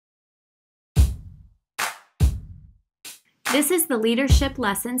This is the Leadership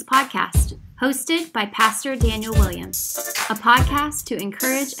Lessons podcast, hosted by Pastor Daniel Williams, a podcast to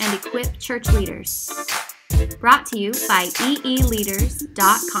encourage and equip church leaders. Brought to you by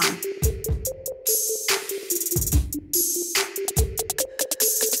EEleaders.com.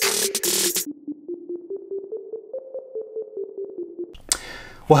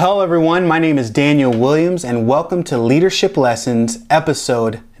 Well, hello everyone. My name is Daniel Williams and welcome to Leadership Lessons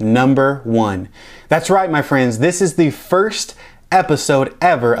episode number 1. That's right, my friends. This is the first episode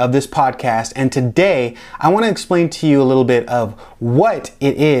ever of this podcast, and today I want to explain to you a little bit of what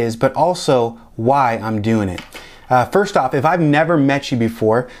it is, but also why I'm doing it. First off, if I've never met you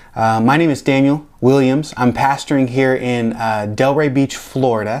before, my name is Daniel Williams. I'm pastoring here in Delray Beach,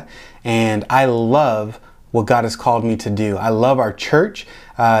 Florida, and I love what God has called me to do. I love our church.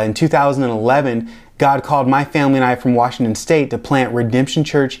 In 2011, God called my family and I from Washington State to plant Redemption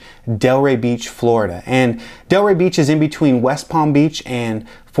Church, Delray Beach, Florida. And Delray Beach is in between West Palm Beach and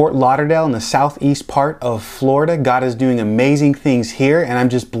Fort Lauderdale in the southeast part of Florida. God is doing amazing things here, and I'm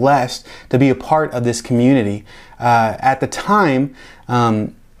just blessed to be a part of this community. At the time,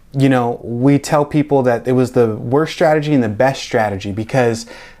 we tell people that it was the worst strategy and the best strategy because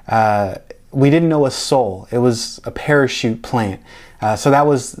we didn't know a soul. It was a parachute plant. So that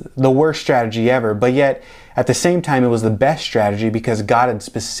was the worst strategy ever. But yet, at the same time, it was the best strategy because God had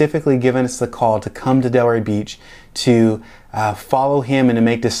specifically given us the call to come to Delray Beach to follow Him and to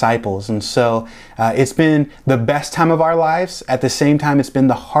make disciples. And so it's been the best time of our lives. At the same time, it's been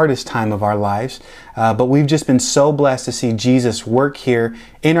the hardest time of our lives. But we've just been so blessed to see Jesus work here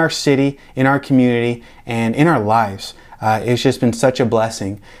in our city, in our community, and in our lives. It's just been such a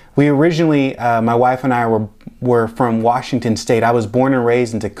blessing. We originally, my wife and I were from Washington State. I was born and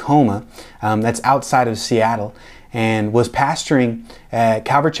raised in Tacoma, that's outside of Seattle, and was pastoring at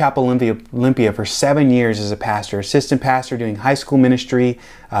Calvary Chapel, Olympia for 7 years as a pastor, assistant pastor, doing high school ministry,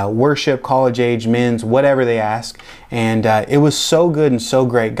 worship, college age, men's, whatever they ask. And it was so good and so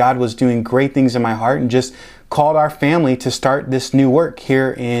great. God was doing great things in my heart and just called our family to start this new work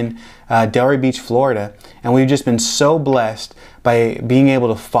here in Delray Beach, Florida. And we've just been so blessed by being able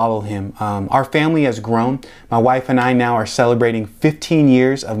to follow Him. Our family has grown. My wife and I now are celebrating 15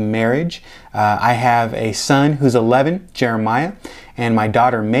 years of marriage. I have a son who's 11, Jeremiah, and my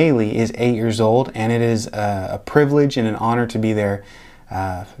daughter Maylee is 8 years old, and it is a privilege and an honor to be their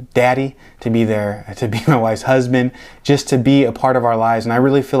daddy, to be my wife's husband, just to be a part of our lives. And I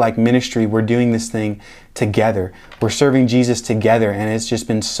really feel like ministry, we're doing this thing together. We're serving Jesus together, and it's just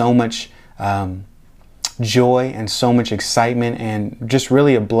been so much joy and so much excitement and just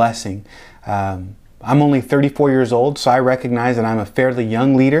really a blessing. I'm only 34 years old, so I recognize that I'm a fairly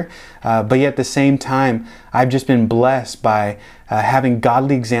young leader, but yet at the same time, I've just been blessed by having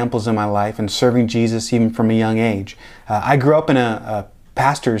godly examples in my life and serving Jesus even from a young age. I grew up in a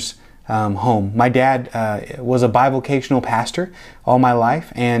pastor's home. My dad was a bivocational pastor all my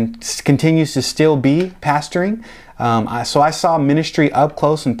life and continues to still be pastoring. So I saw ministry up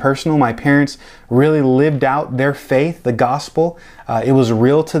close and personal. My parents really lived out their faith, the gospel. It was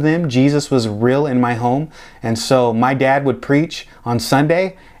real to them. Jesus was real in my home. And so my dad would preach on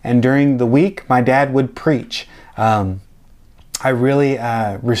Sunday, and during the week, my dad would preach. I really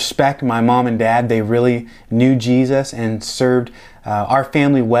respect my mom and dad. They really knew Jesus and served our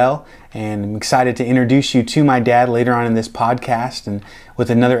family well. And I'm excited to introduce you to my dad later on in this podcast and with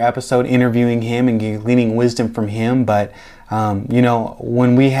another episode interviewing him and gleaning wisdom from him. But,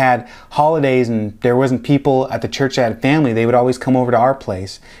 when we had holidays and there wasn't people at the church that had family, they would always come over to our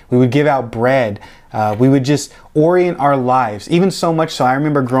place. We would give out bread. We would just orient our lives, even so much so I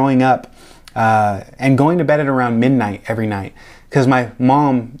remember growing up and going to bed at around midnight every night because my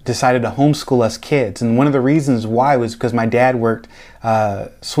mom decided to homeschool us kids. And one of the reasons why was because my dad worked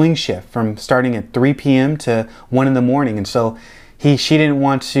swing shift from starting at 3 p.m. to 1 in the morning. And so she didn't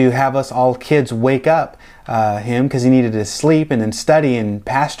want to have us all kids wake up him because he needed to sleep and then study and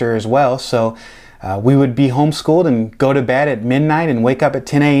pastor as well. So we would be homeschooled and go to bed at midnight and wake up at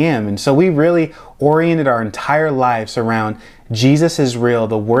 10 a.m. And so we really oriented our entire lives around Jesus is real,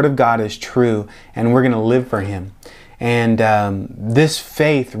 the Word of God is true, and we're going to live for Him. And this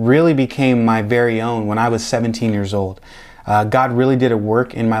faith really became my very own when I was 17 years old. God really did a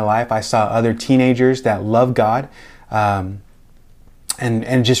work in my life. I saw other teenagers that loved God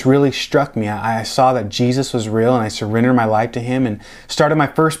and just really struck me. I saw that Jesus was real, and I surrendered my life to Him and started my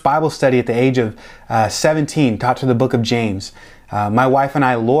first Bible study at the age of 17, taught through the book of James. My wife and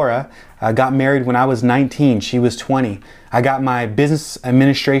I, Laura, got married when I was 19. She was 20. I got my business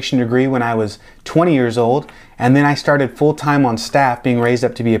administration degree when I was 20 years old, and then I started full-time on staff, being raised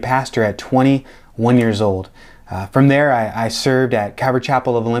up to be a pastor at 21 years old. From there, I served at Calvary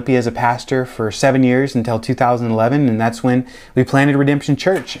Chapel of Olympia as a pastor for 7 years until 2011, and that's when we planted Redemption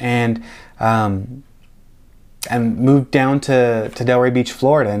Church and moved down to Delray Beach,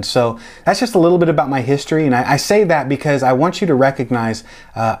 Florida. And so that's just a little bit about my history. And I say that because I want you to recognize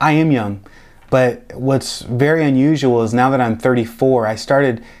I am young. But what's very unusual is now that I'm 34, I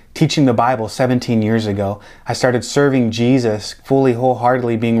started teaching the Bible 17 years ago. I started serving Jesus fully,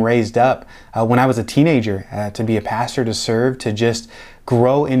 wholeheartedly, being raised up when I was a teenager to be a pastor, to serve, to just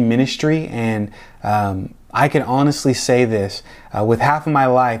grow in ministry. And I can honestly say this, with half of my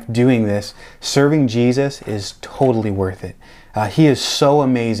life doing this, serving Jesus is totally worth it. He is so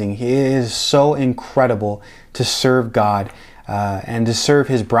amazing. He is so incredible to serve God and to serve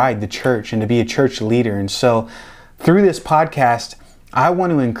His bride, the church, and to be a church leader. And so through this podcast, I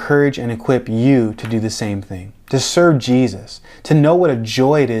want to encourage and equip you to do the same thing, to serve Jesus, to know what a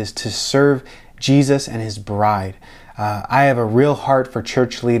joy it is to serve Jesus and His bride. I have a real heart for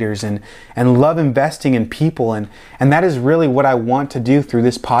church leaders and love investing in people, and that is really what I want to do through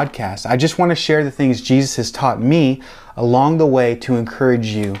this podcast. I just want to share the things Jesus has taught me along the way to encourage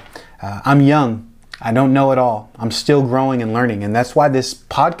you. I'm young. I don't know it all. I'm still growing and learning, and that's why this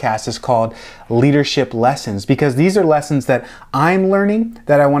podcast is called Leadership Lessons, because these are lessons that I'm learning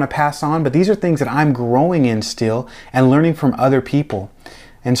that I want to pass on, but these are things that I'm growing in still and learning from other people.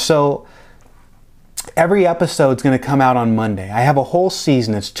 And so every episode is going to come out on Monday. I have a whole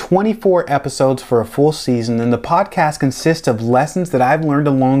season. It's 24 episodes for a full season, and the podcast consists of lessons that I've learned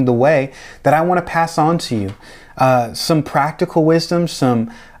along the way that I want to pass on to you. Some practical wisdom,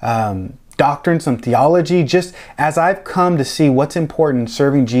 some doctrine, some theology, just as I've come to see what's important in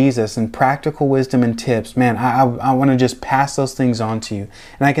serving Jesus, and practical wisdom and tips. Man, I want to just pass those things on to you.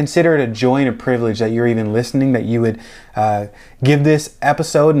 And I consider it a joy and a privilege that you're even listening, that you would give this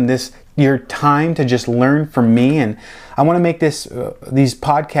episode and this your time to just learn from me. And I want to make these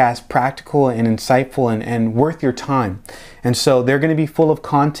podcasts practical and insightful and worth your time. And so they're going to be full of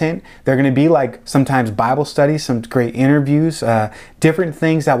content. They're going to be like sometimes Bible studies, some great interviews, different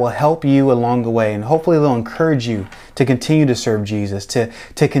things that will help you along the way. And hopefully they'll encourage you to continue to serve Jesus,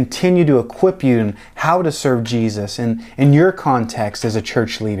 to continue to equip you in how to serve Jesus in your context as a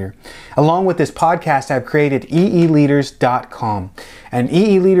church leader. Along with this podcast, I've created EEleaders.com. And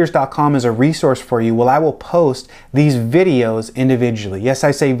EEleaders.com is a resource for you. Well, I will post these videos individually. Yes,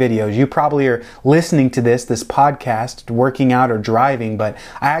 I say videos. You probably are listening to this podcast, working out or driving, but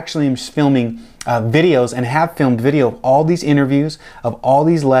I actually am filming videos and have filmed video of all these interviews, of all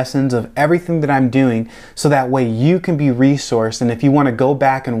these lessons, of everything that I'm doing, so that way you can be resourced. And if you want to go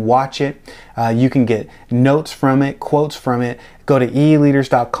back and watch it, you can get notes from it, quotes from it. Go to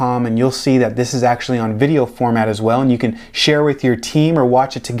EEleaders.com and you'll see that this is actually on video format as well, and you can share with your team or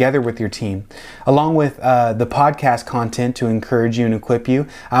watch it together with your team. Along with the podcast content to encourage you and equip you,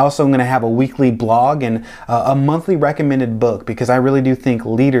 I also am going to have a weekly blog and a monthly recommended book, because I really do think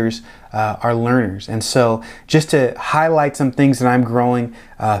leaders are learners. And so just to highlight some things that I'm growing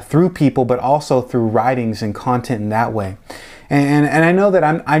through people, but also through writings and content in that way. And I know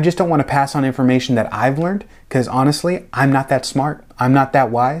that I just don't want to pass on information that I've learned, because honestly, I'm not that smart. I'm not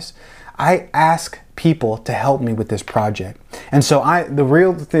that wise. I ask people to help me with this project. And so the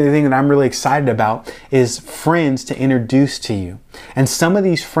real thing that I'm really excited about is friends to introduce to you. And some of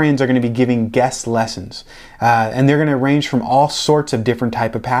these friends are going to be giving guest lessons. And they're going to range from all sorts of different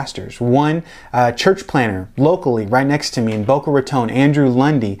type of pastors. One church planner locally right next to me in Boca Raton, Andrew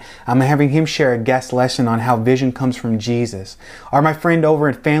Lundy. I'm having him share a guest lesson on how vision comes from Jesus. Or my friend over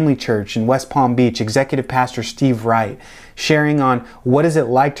at Family Church in West Palm Beach, Executive Pastor Steve Wright, sharing on what is it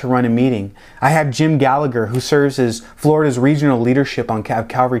like to run a meeting. I have Jim Gallagher, who serves as Florida's regional leadership on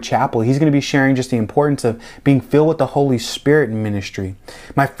Calvary Chapel. He's going to be sharing just the importance of being filled with the Holy Spirit in ministry.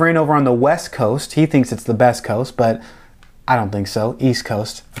 My friend over on the West Coast, he thinks it's the best coast, but I don't think so. East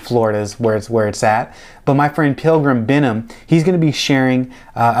Coast, Florida is where it's at. But my friend Pilgrim Benham, he's going to be sharing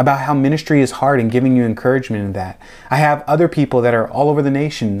about how ministry is hard and giving you encouragement in that. I have other people that are all over the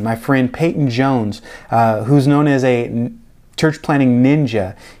nation. My friend Peyton Jones, who's known as a church planning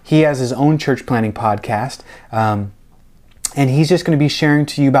ninja. He has his own church planning podcast. And he's just going to be sharing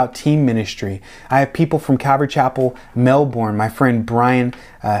to you about team ministry. I have people from Calvary Chapel, Melbourne, my friend Brian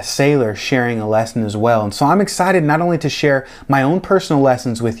Saylor, sharing a lesson as well. And so I'm excited not only to share my own personal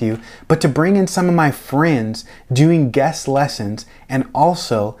lessons with you, but to bring in some of my friends doing guest lessons and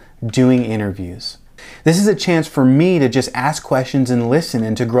also doing interviews. This is a chance for me to just ask questions and listen,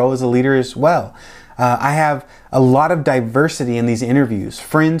 and to grow as a leader as well. I have a lot of diversity in these interviews.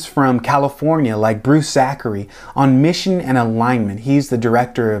 Friends from California like Bruce Zachary on mission and alignment. He's the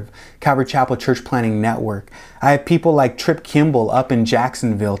director of Calvary Chapel Church Planning Network. I have people like Trip Kimball up in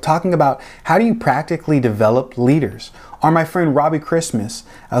Jacksonville talking about how do you practically develop leaders. Or my friend Robbie Christmas,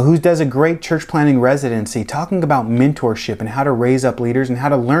 who does a great church planting residency, talking about mentorship and how to raise up leaders and how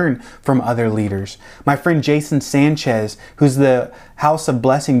to learn from other leaders. My friend Jason Sanchez, who's the House of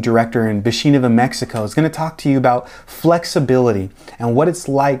Blessing director in Bishinova, Mexico, is going to talk to you about flexibility and what it's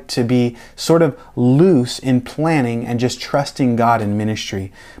like to be sort of loose in planning and just trusting God in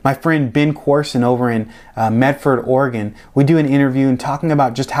ministry. My friend Ben Corson over in Medford, Oregon, we do an interview and talking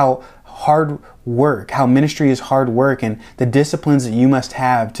about just how hard work, how ministry is hard work, and the disciplines that you must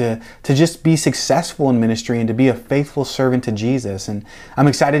have to just be successful in ministry and to be a faithful servant to Jesus. And I'm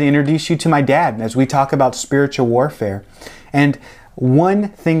excited to introduce you to my dad as we talk about spiritual warfare. And one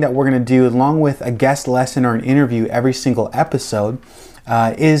thing that we're going to do, along with a guest lesson or an interview every single episode,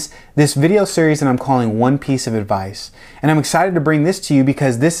 is this video series that I'm calling One Piece of Advice. And I'm excited to bring this to you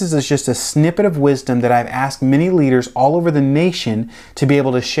because this is just a snippet of wisdom that I've asked many leaders all over the nation to be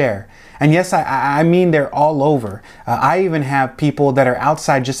able to share. And yes, I mean they're all over. I even have people that are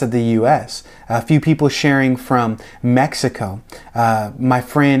outside just of the U.S. A few people sharing from Mexico. My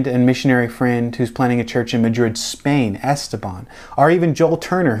friend and missionary friend who's planning a church in Madrid, Spain, Esteban. Or even Joel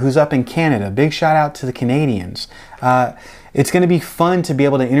Turner, who's up in Canada. Big shout out to the Canadians. It's going to be fun to be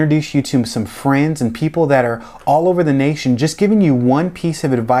able to introduce you to some friends and people that are all over the nation, just giving you one piece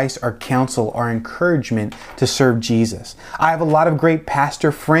of advice or counsel or encouragement to serve Jesus. I have a lot of great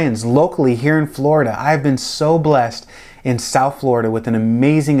pastor friends locally here in Florida. I've been so blessed in South Florida with an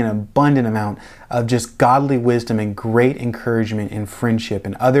amazing and abundant amount of just godly wisdom and great encouragement and friendship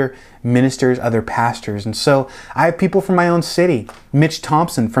and other ministers, other pastors. And so I have people from my own city, Mitch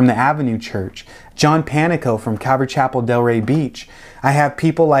Thompson from the Avenue Church, John Panico from Calvary Chapel, Delray Beach. I have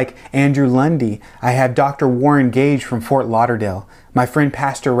people like Andrew Lundy. I have Dr. Warren Gage from Fort Lauderdale. My friend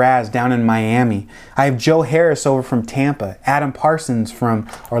Pastor Raz down in Miami. I have Joe Harris over from Tampa, Adam Parsons from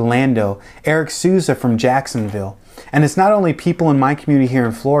Orlando, Eric Souza from Jacksonville. And it's not only people in my community here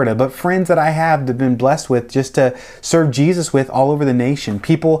in Florida, but friends that I have been blessed with just to serve Jesus with all over the nation.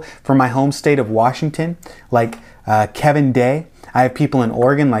 People from my home state of Washington, like Kevin Day. I have people in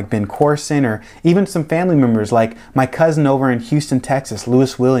Oregon like Ben Corson, or even some family members like my cousin over in Houston, Texas,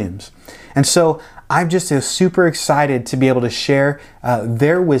 Lewis Williams. And so I'm just super excited to be able to share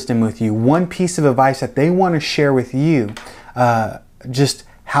their wisdom with you. One piece of advice that they want to share with you, just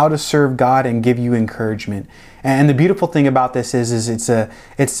how to serve God and give you encouragement. And the beautiful thing about this is it's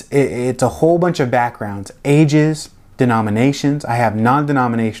a whole bunch of backgrounds, ages, denominations. I have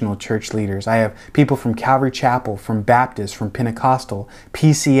non-denominational church leaders. I have people from Calvary Chapel, from Baptist, from Pentecostal,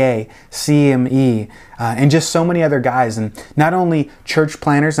 PCA, CME, and just so many other guys. And not only church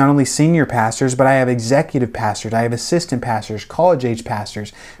planners, not only senior pastors, but I have executive pastors, I have assistant pastors, college-age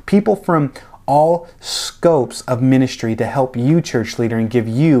pastors, people from all scopes of ministry to help you, church leader, and give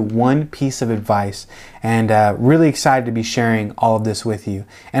you one piece of advice. And really excited to be sharing all of this with you.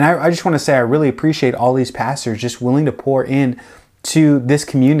 And I just want to say I really appreciate all these pastors just willing to pour in to this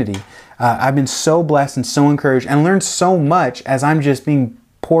community. I've been so blessed and so encouraged and learned so much as I'm just being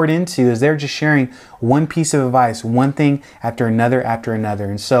poured into as they're just sharing one piece of advice, one thing after another after another.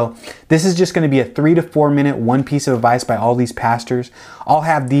 And so this is just going to be a 3 to 4 minute one piece of advice by all these pastors. I'll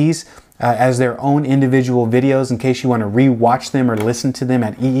have these as their own individual videos in case you want to re-watch them or listen to them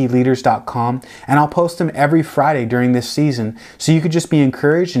at EEleaders.com. And I'll post them every Friday during this season so you could just be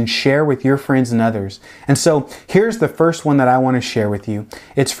encouraged and share with your friends and others. And so here's the first one that I want to share with you.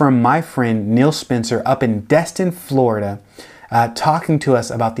 It's from my friend Neil Spencer up in Destin, Florida, talking to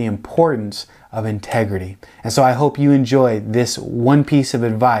us about the importance of integrity. And so I hope you enjoy this one piece of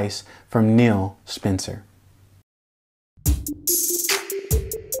advice from Neil Spencer.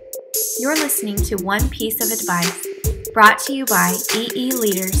 You're listening to One Piece of Advice, brought to you by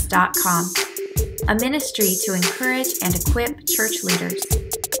EEleaders.com, a ministry to encourage and equip church leaders.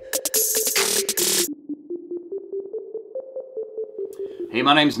 Hey,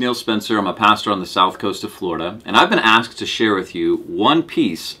 my name's Neil Spencer. I'm a pastor on the south coast of Florida, and I've been asked to share with you one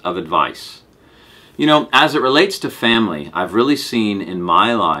piece of advice. You know, as it relates to family, I've really seen in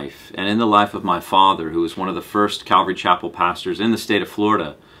my life and in the life of my father, who was one of the first Calvary Chapel pastors in the state of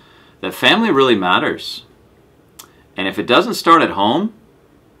Florida, that family really matters. And if it doesn't start at home,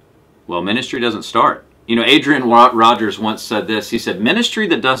 well, ministry doesn't start. You know, Adrian Rogers once said this. He said, ministry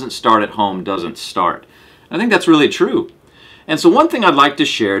that doesn't start at home doesn't start. I think that's really true. And so one thing I'd like to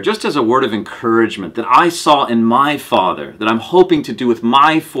share, just as a word of encouragement that I saw in my father, that I'm hoping to do with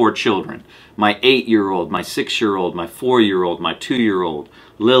my 4 children, my 8-year-old, my 6-year-old, my 4-year-old, my 2-year-old,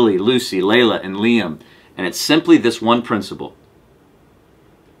 Lily, Lucy, Layla, and Liam. And it's simply this one principle.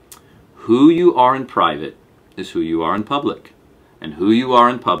 Who you are in private is who you are in public, and who you are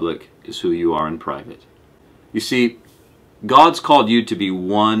in public is who you are in private. You see, God's called you to be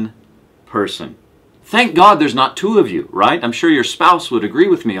one person. Thank God there's not two of you, right? I'm sure your spouse would agree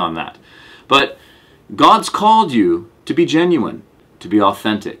with me on that. But God's called you to be genuine, to be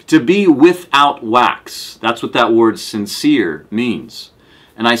authentic, to be without wax. That's what that word sincere means.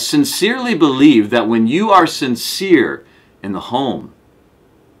 And I sincerely believe that when you are sincere in the home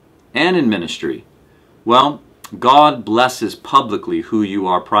and in ministry, well, God blesses publicly who you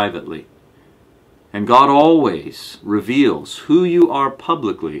are privately. And God always reveals who you are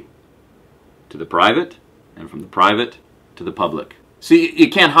publicly to the private, and from the private to the public. See, you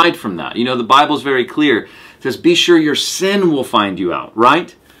can't hide from that. You know, the Bible's very clear. It says, be sure your sin will find you out,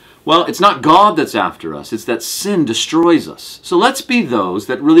 right? Well, it's not God that's after us. It's that sin destroys us. So let's be those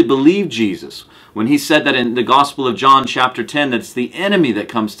that really believe Jesus. When he said that in the Gospel of John chapter 10, that it's the enemy that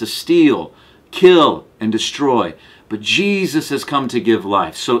comes to steal, kill, and destroy. But Jesus has come to give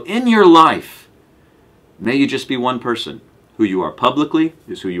life. So in your life, may you just be one person. Who you are publicly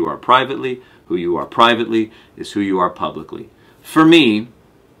is who you are privately. Who you are privately is who you are publicly. For me,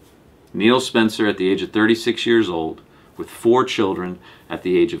 Neil Spencer, at the age of 36 years old, with 4 children at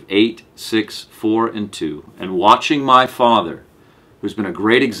the age of 8, 6, 4, and 2, and watching my father, who's been a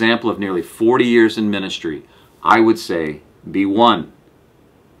great example of nearly 40 years in ministry, I would say, be one.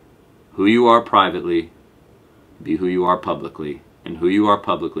 Who you are privately, be who you are publicly, and who you are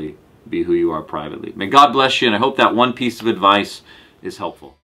publicly, be who you are privately. May God bless you, and I hope that one piece of advice is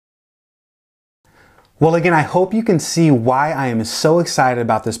helpful. Well, again, I hope you can see why I am so excited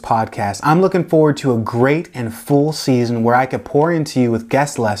about this podcast. I'm looking forward to a great and full season where I could pour into you with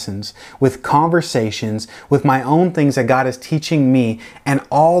guest lessons, with conversations, with my own things that God is teaching me, and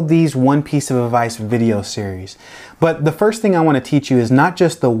all these one piece of advice video series. But the first thing I want to teach you is not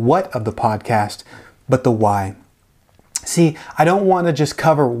just the what of the podcast, but the why. See, I don't want to just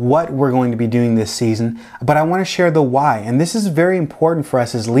cover what we're going to be doing this season, but I want to share the why. And this is very important for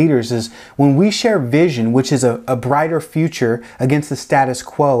us as leaders, is when we share vision, which is a brighter future against the status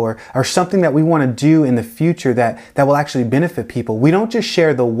quo, or something that we want to do in the future that will actually benefit people. We don't just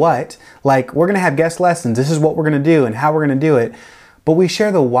share the what, like we're going to have guest lessons, this is what we're going to do and how we're going to do it, but we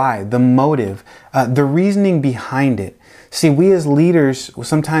share the why, the motive, the reasoning behind it. See, we as leaders,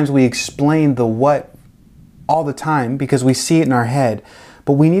 sometimes we explain the what all the time because we see it in our head,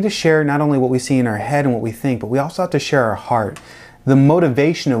 but we need to share not only what we see in our head and what we think, but we also have to share our heart. The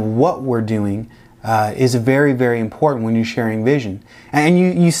motivation of what we're doing is very, very important when you're sharing vision. And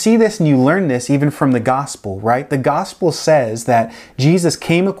you see this and you learn this even from the gospel, right? The gospel says that Jesus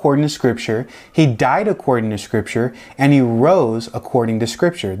came according to Scripture, He died according to Scripture, and He rose according to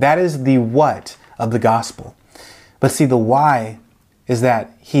Scripture. That is the what of the gospel. But see, the why is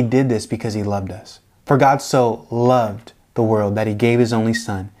that He did this because He loved us. For God so loved the world that He gave His only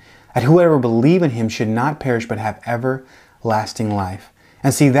Son, that whoever believes in Him should not perish but have everlasting life.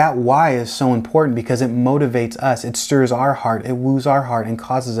 And see, that why is so important because it motivates us. It stirs our heart, it woos our heart, and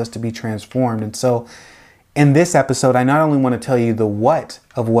causes us to be transformed. And so in this episode, I not only want to tell you the what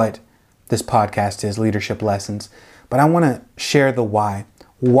of what this podcast is, Leadership Lessons, but I want to share the why.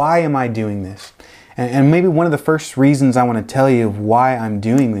 Why am I doing this? And maybe one of the first reasons I want to tell you of why I'm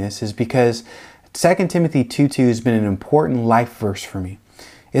doing this is because 2 Timothy 2:2 has been an important life verse for me.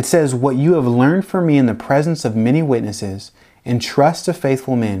 It says, "What you have learned from me in the presence of many witnesses, entrust to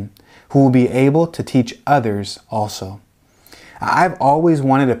faithful men who will be able to teach others also." I've always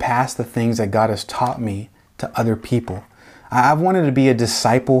wanted to pass the things that God has taught me to other people. I've wanted to be a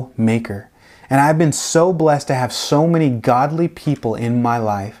disciple maker. And I've been so blessed to have so many godly people in my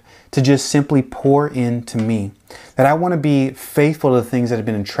life to just simply pour into me, that I want to be faithful to the things that have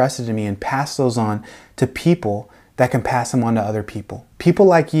been entrusted to me and pass those on to people that can pass them on to other people. People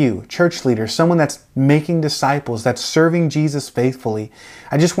like you, church leaders, someone that's making disciples, that's serving Jesus faithfully.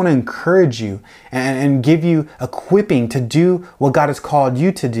 I just want to encourage you and give you equipping to do what God has called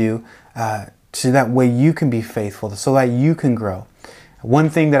you to do, so that way you can be faithful, so that you can grow. One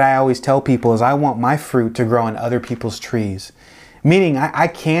thing that I always tell people is I want my fruit to grow on other people's trees. Meaning I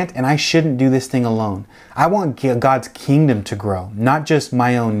can't and I shouldn't do this thing alone. I want God's kingdom to grow, not just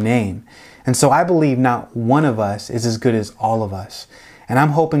my own name. And so I believe not one of us is as good as all of us. And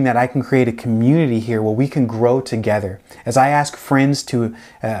I'm hoping that I can create a community here where we can grow together. As I ask friends to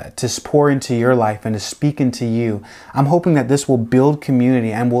pour into your life and to speak into you, I'm hoping that this will build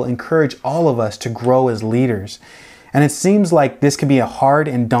community and will encourage all of us to grow as leaders. And it seems like this can be a hard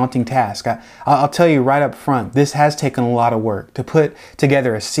and daunting task. I'll tell you right up front, this has taken a lot of work to put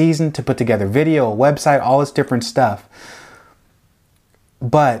together a season, to put together video, a website, all this different stuff.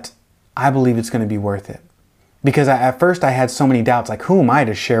 But I believe it's going to be worth it. Because at first I had so many doubts, like who am I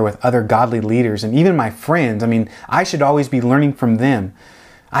to share with other godly leaders and even my friends? I mean, I should always be learning from them.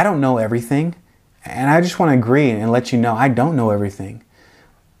 I don't know everything. And I just want to agree and let you know I don't know everything.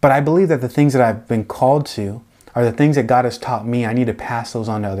 But I believe that the things that I've been called to are the things that God has taught me. I need to pass those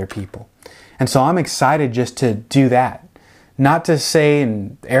on to other people. And so I'm excited just to do that. Not to say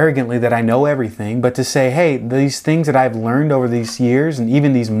and arrogantly that I know everything, but to say, hey, these things that I've learned over these years and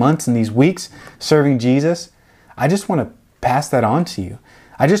even these months and these weeks serving Jesus, I just want to pass that on to you.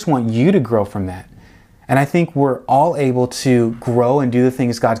 I just want you to grow from that. And I think we're all able to grow and do the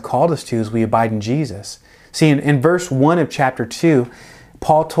things God called us to as we abide in Jesus. See, in verse 1 of chapter 2,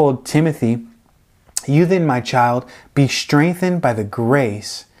 Paul told Timothy, "You then, my child, be strengthened by the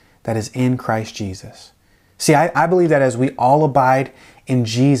grace that is in Christ Jesus." See, I believe that as we all abide in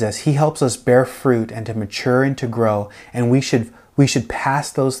Jesus, He helps us bear fruit and to mature and to grow. And we should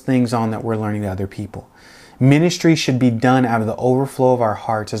pass those things on that we're learning to other people. Ministry should be done out of the overflow of our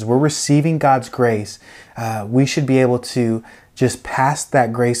hearts. As we're receiving God's grace, we should be able to just pass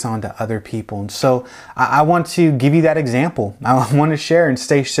that grace on to other people. And so I want to give you that example. I want to share and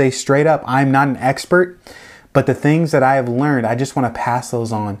say straight up, I'm not an expert, but the things that I have learned, I just want to pass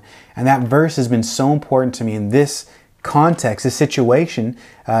those on. And that verse has been so important to me in this context, this situation,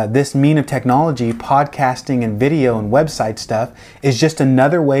 this mean of technology, podcasting and video and website stuff is just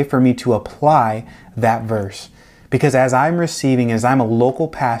another way for me to apply that verse. Because as I'm receiving, as I'm a local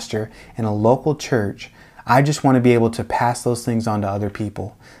pastor in a local church, I just want to be able to pass those things on to other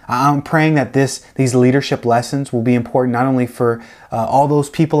people. I'm praying that these leadership lessons will be important not only for all those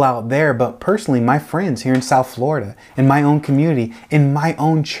people out there, but personally my friends here in South Florida, in my own community, in my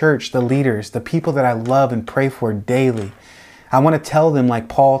own church, the leaders, the people that I love and pray for daily. I want to tell them like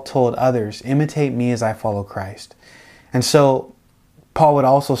Paul told others, imitate me as I follow Christ. And so Paul would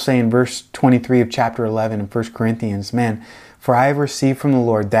also say in verse 23 of chapter 11 in 1 Corinthians, man, for I have received from the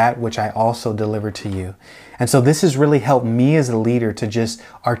Lord that which I also delivered to you. And so this has really helped me as a leader to just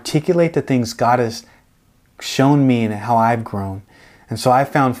articulate the things God has shown me and how I've grown. And so I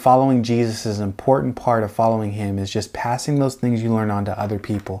found following Jesus is an important part of following Him is just passing those things you learn on to other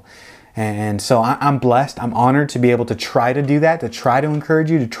people. And so I'm blessed. I'm honored to be able to try to do that, to try to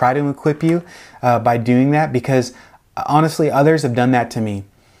encourage you, to try to equip you by doing that, because honestly, others have done that to me.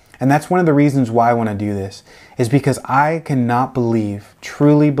 And that's one of the reasons why I want to do this, is because I cannot believe,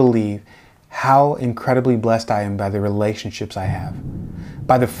 truly believe, how incredibly blessed I am by the relationships I have,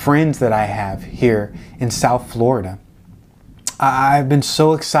 by the friends that I have here in South Florida. I've been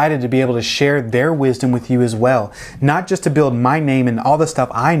so excited to be able to share their wisdom with you as well. Not just to build my name and all the stuff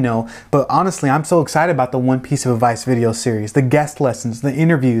I know, but honestly, I'm so excited about the One Piece of Advice video series, the guest lessons, the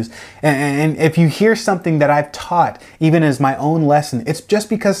interviews. And if you hear something that I've taught, even as my own lesson, it's just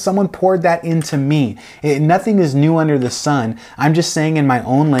because someone poured that into me. Nothing is new under the sun. I'm just saying in my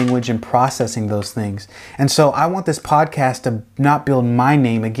own language and processing those things. And so I want this podcast to not build my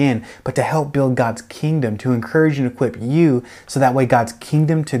name again, but to help build God's kingdom, to encourage and equip you so that way God's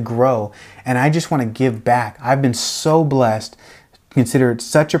kingdom to grow. And I just want to give back. I've been so blessed, consider it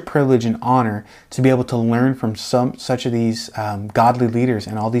such a privilege and honor to be able to learn from such of these godly leaders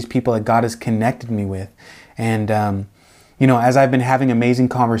and all these people that God has connected me with. And you know, as I've been having amazing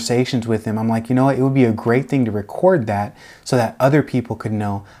conversations with them, I'm like, you know what, it would be a great thing to record that so that other people could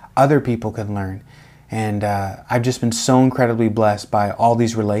know, other people could learn. And I've just been so incredibly blessed by all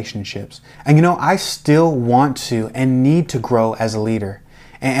these relationships. And you know, I still want to and need to grow as a leader.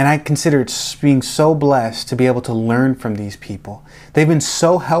 And I consider it being so blessed to be able to learn from these people. They've been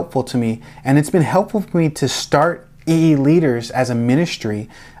so helpful to me. And it's been helpful for me to start EEleaders as a ministry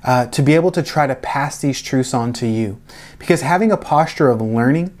to be able to try to pass these truths on to you. Because having a posture of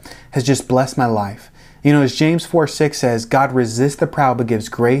learning has just blessed my life. You know, as James 4:6 says, God resists the proud but gives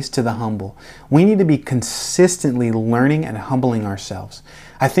grace to the humble. We need to be consistently learning and humbling ourselves.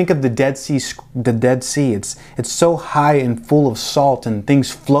 I think of the Dead Sea. It's so high and full of salt and things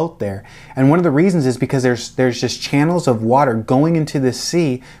float there. And one of the reasons is because there's just channels of water going into the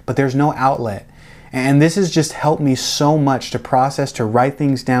sea, but there's no outlet. And this has just helped me so much to process, to write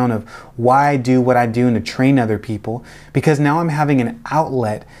things down of why I do what I do and to train other people, because now I'm having an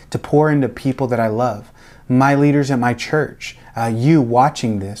outlet to pour into people that I love. My leaders at my church, you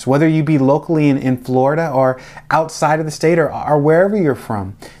watching this, whether you be locally in Florida or outside of the state or wherever you're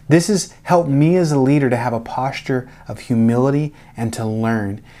from. This has helped me as a leader to have a posture of humility and to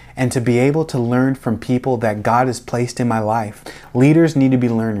learn and to be able to learn from people that God has placed in my life. Leaders need to be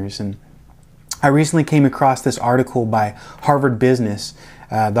learners. And I recently came across this article by Harvard Business,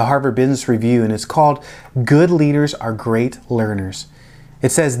 the Harvard Business Review, and it's called "Good Leaders Are Great Learners."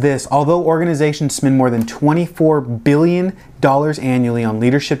 It says this: although organizations spend more than $24 billion annually on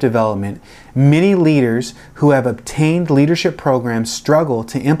leadership development, many leaders who have obtained leadership programs struggle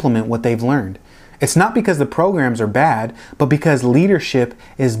to implement what they've learned. It's not because the programs are bad, but because leadership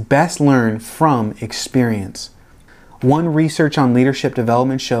is best learned from experience. One research on leadership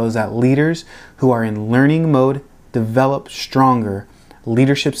development shows that leaders who are in learning mode develop stronger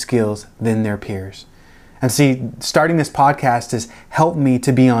leadership skills than their peers. And see, starting this podcast has helped me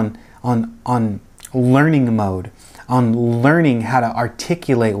to be on learning mode, on learning how to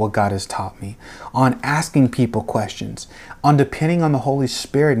articulate what God has taught me, on asking people questions, on depending on the Holy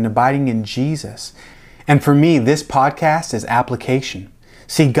Spirit and abiding in Jesus. And for me, this podcast is application.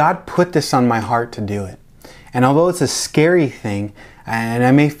 See, God put this on my heart to do it. And although it's a scary thing, and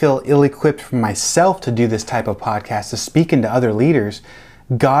I may feel ill-equipped for myself to do this type of podcast, to speak into other leaders,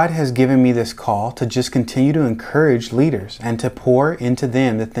 God has given me this call to just continue to encourage leaders and to pour into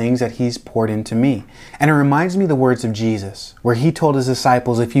them the things that He's poured into me. And it reminds me of the words of Jesus, where He told His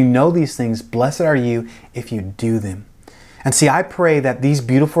disciples, if you know these things, blessed are you if you do them. And see, I pray that these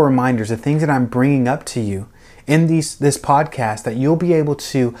beautiful reminders, the things that I'm bringing up to you in this podcast, that you'll be able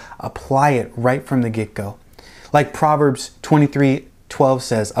to apply it right from the get-go. Like Proverbs 23:12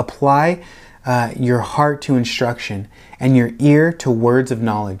 says, apply your heart to instruction and your ear to words of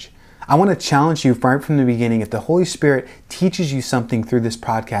knowledge. I want to challenge you right from the beginning, if the Holy Spirit teaches you something through this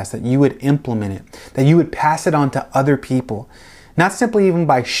podcast, that you would implement it, that you would pass it on to other people. Not simply even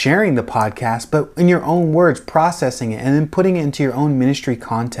by sharing the podcast, but in your own words, processing it and then putting it into your own ministry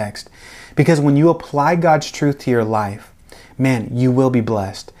context. Because when you apply God's truth to your life, man, you will be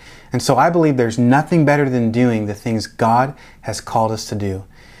blessed. And so I believe there's nothing better than doing the things God has called us to do.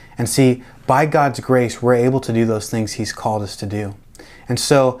 And see, by God's grace, we're able to do those things He's called us to do. And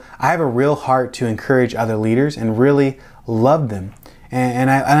so I have a real heart to encourage other leaders and really love them.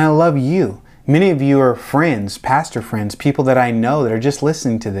 And I love you. Many of you are friends, pastor friends, people that I know that are just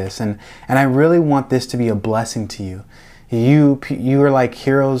listening to this. And I really want this to be a blessing to you. You are like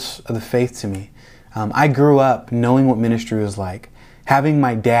heroes of the faith to me. I grew up knowing what ministry was like, having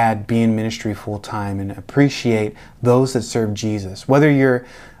my dad be in ministry full time, and appreciate those that serve Jesus. Whether you're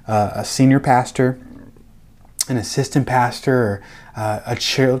a senior pastor, an assistant pastor, or a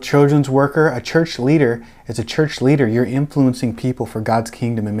children's worker, a church leader. As a church leader, you're influencing people for God's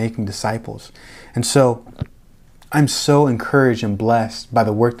kingdom and making disciples. And so I'm so encouraged and blessed by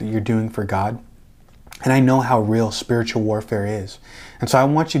the work that you're doing for God. And I know how real spiritual warfare is. And so I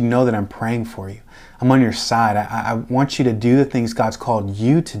want you to know that I'm praying for you. I'm on your side. I want you to do the things God's called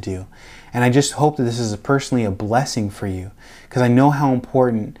you to do. And I just hope that this is personally a blessing for you, because I know how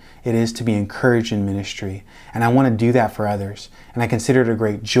important it is to be encouraged in ministry. And I want to do that for others. And I consider it a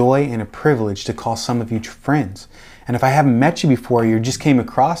great joy and a privilege to call some of you friends. And if I haven't met you before, you just came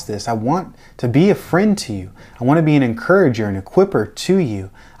across this, I want to be a friend to you. I want to be an encourager, an equipper to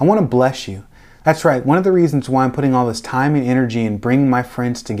you. I want to bless you. That's right. One of the reasons why I'm putting all this time and energy and bringing my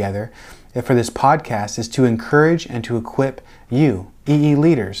friends together for this podcast is to encourage and to equip you,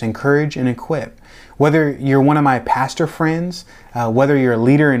 EEleaders, encourage and equip. Whether you're one of my pastor friends, whether you're a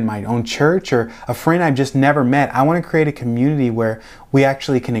leader in my own church, or a friend I've just never met, I want to create a community where we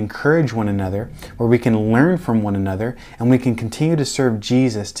actually can encourage one another, where we can learn from one another, and we can continue to serve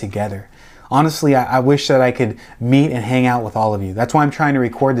Jesus together. Honestly, I wish that I could meet and hang out with all of you. That's why I'm trying to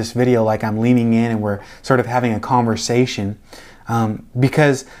record this video like I'm leaning in and we're sort of having a conversation.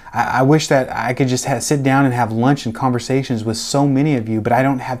 Because I wish that I could just sit down and have lunch and conversations with so many of you, but I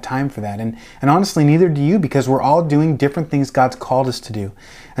don't have time for that. And honestly, neither do you, because we're all doing different things God's called us to do.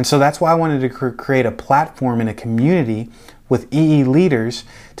 And so that's why I wanted to create a platform and a community with EEleaders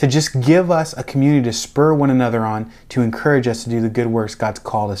to just give us a community to spur one another on, to encourage us to do the good works God's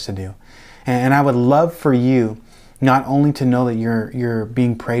called us to do. And I would love for you not only to know that you're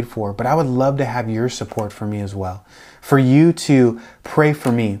being prayed for, but I would love to have your support for me as well. For you to pray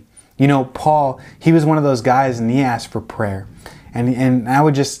for me. You know, Paul, he was one of those guys and he asked for prayer. And I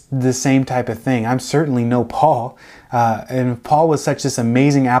would just, the same type of thing. I'm certainly no Paul. And Paul was such this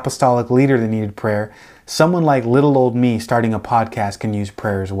amazing apostolic leader that needed prayer. Someone like little old me starting a podcast can use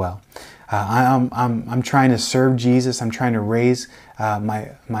prayer as well. I'm trying to serve Jesus. I'm trying to raise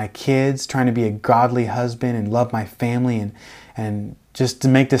my kids, trying to be a godly husband and love my family and just to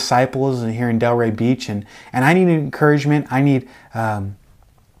make disciples here in Delray Beach. And I need encouragement. I need,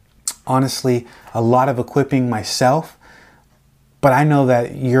 honestly, a lot of equipping myself. But I know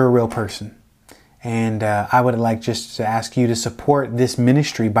that you're a real person. And I would like just to ask you to support this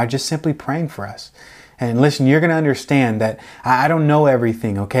ministry by just simply praying for us. And listen, you're going to understand that I don't know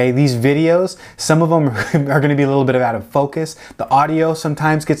everything, okay? These videos, some of them are going to be a little bit out of focus. The audio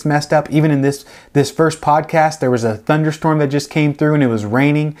sometimes gets messed up. Even in this first podcast, there was a thunderstorm that just came through and it was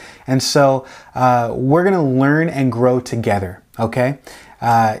raining. And so we're going to learn and grow together, okay?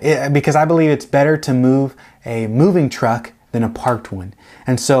 Because I believe it's better to move a moving truck than a parked one.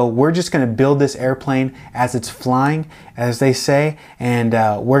 And so we're just going to build this airplane as it's flying, as they say, and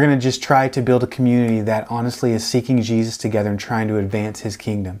we're going to just try to build a community that honestly is seeking Jesus together and trying to advance His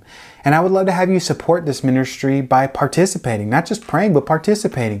kingdom. And I would love to have you support this ministry by participating, not just praying, but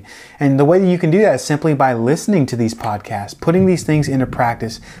participating. And the way that you can do that is simply by listening to these podcasts, putting these things into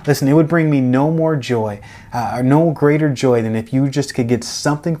practice. Listen, it would bring me no more joy, or no greater joy than if you just could get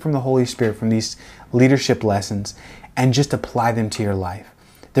something from the Holy Spirit from these leadership lessons and just apply them to your life,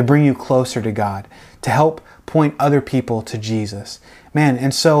 to bring you closer to God, to help point other people to Jesus. Man,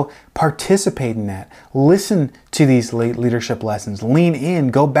 and so participate in that. Listen to these leadership lessons. Lean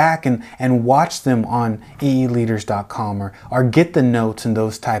in, go back and watch them on EEleaders.com or get the notes and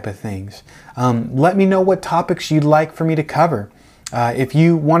those type of things. Let me know what topics you'd like for me to cover. If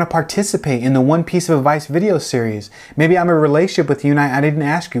you want to participate in the One Piece of Advice video series, maybe I'm in a relationship with you and I didn't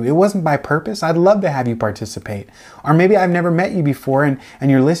ask you. It wasn't by purpose. I'd love to have you participate. Or maybe I've never met you before and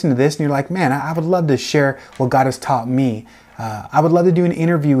you're listening to this and you're like, man, I would love to share what God has taught me. I would love to do an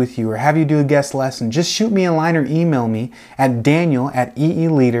interview with you or have you do a guest lesson. Just shoot me a line or email me at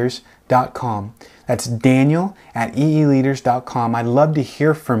daniel@eeleaders.com. That's daniel@eeleaders.com. I'd love to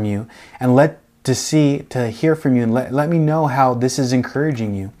hear from you and to hear from you and let me know how this is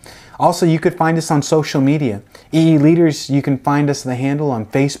encouraging you. Also, you could find us on social media. EEleaders, you can find us the handle on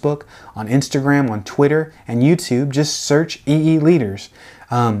Facebook, on Instagram, on Twitter, and YouTube. Just search EEleaders.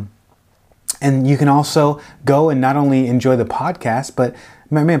 And you can also go and not only enjoy the podcast, but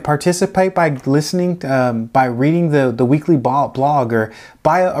man, participate by listening, by reading the weekly blog or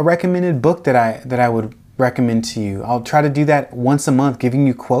buy a recommended book that I would recommend to you. I'll try to do that once a month, giving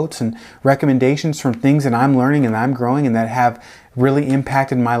you quotes and recommendations from things that I'm learning and I'm growing and that have really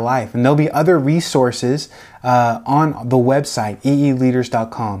impacted my life. And there'll be other resources on the website,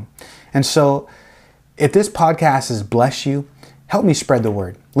 EEleaders.com. And so if this podcast has blessed you, help me spread the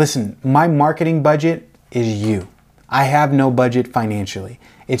word. Listen, my marketing budget is you. I have no budget financially.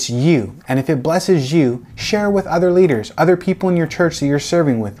 It's you. And if it blesses you, share with other leaders, other people in your church that you're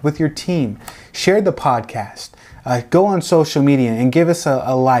serving with your team. Share the podcast. Go on social media and give us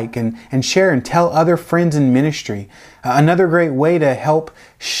a like and share and tell other friends in ministry. Another great way to help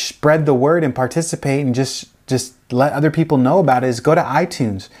spread the word and participate and just let other people know about it is go to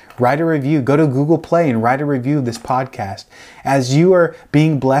iTunes, write a review, go to Google Play and write a review of this podcast. As you are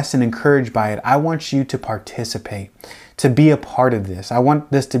being blessed and encouraged by it, I want you to participate, to be a part of this. I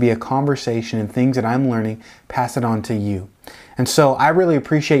want this to be a conversation and things that I'm learning, pass it on to you. And so I really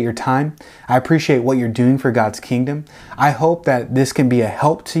appreciate your time. I appreciate what you're doing for God's kingdom. I hope that this can be a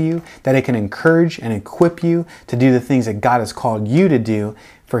help to you, that it can encourage and equip you to do the things that God has called you to do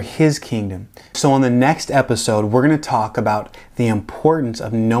for His kingdom. So on the next episode, we're going to talk about the importance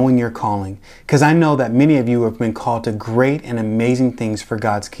of knowing your calling, because I know that many of you have been called to great and amazing things for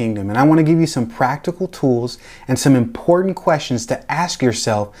God's kingdom. And I want to give you some practical tools and some important questions to ask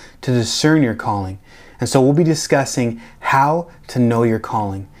yourself to discern your calling. And so we'll be discussing how to know your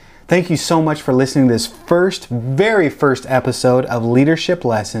calling. Thank you so much for listening to this very first episode of Leadership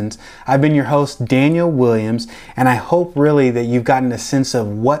Lessons. I've been your host, Daniel Williams, and I hope really that you've gotten a sense of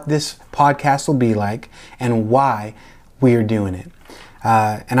what this podcast will be like and why we are doing it.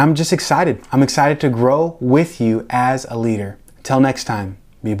 And I'm just excited. I'm excited to grow with you as a leader. Until next time,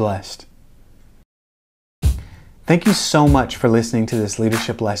 be blessed. Thank you so much for listening to this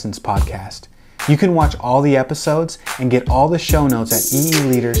Leadership Lessons podcast. You can watch all the episodes and get all the show notes at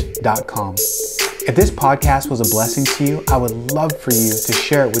EEleaders.com. If this podcast was a blessing to you, I would love for you to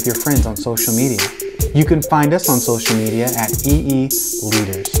share it with your friends on social media. You can find us on social media at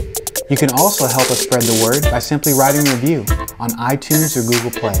EEleaders. You can also help us spread the word by simply writing a review on iTunes or Google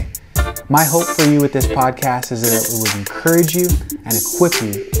Play. My hope for you with this podcast is that it will encourage you and equip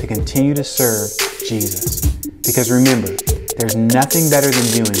you to continue to serve Jesus. Because remember, there's nothing better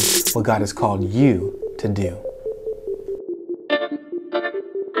than doing what God has called you to do.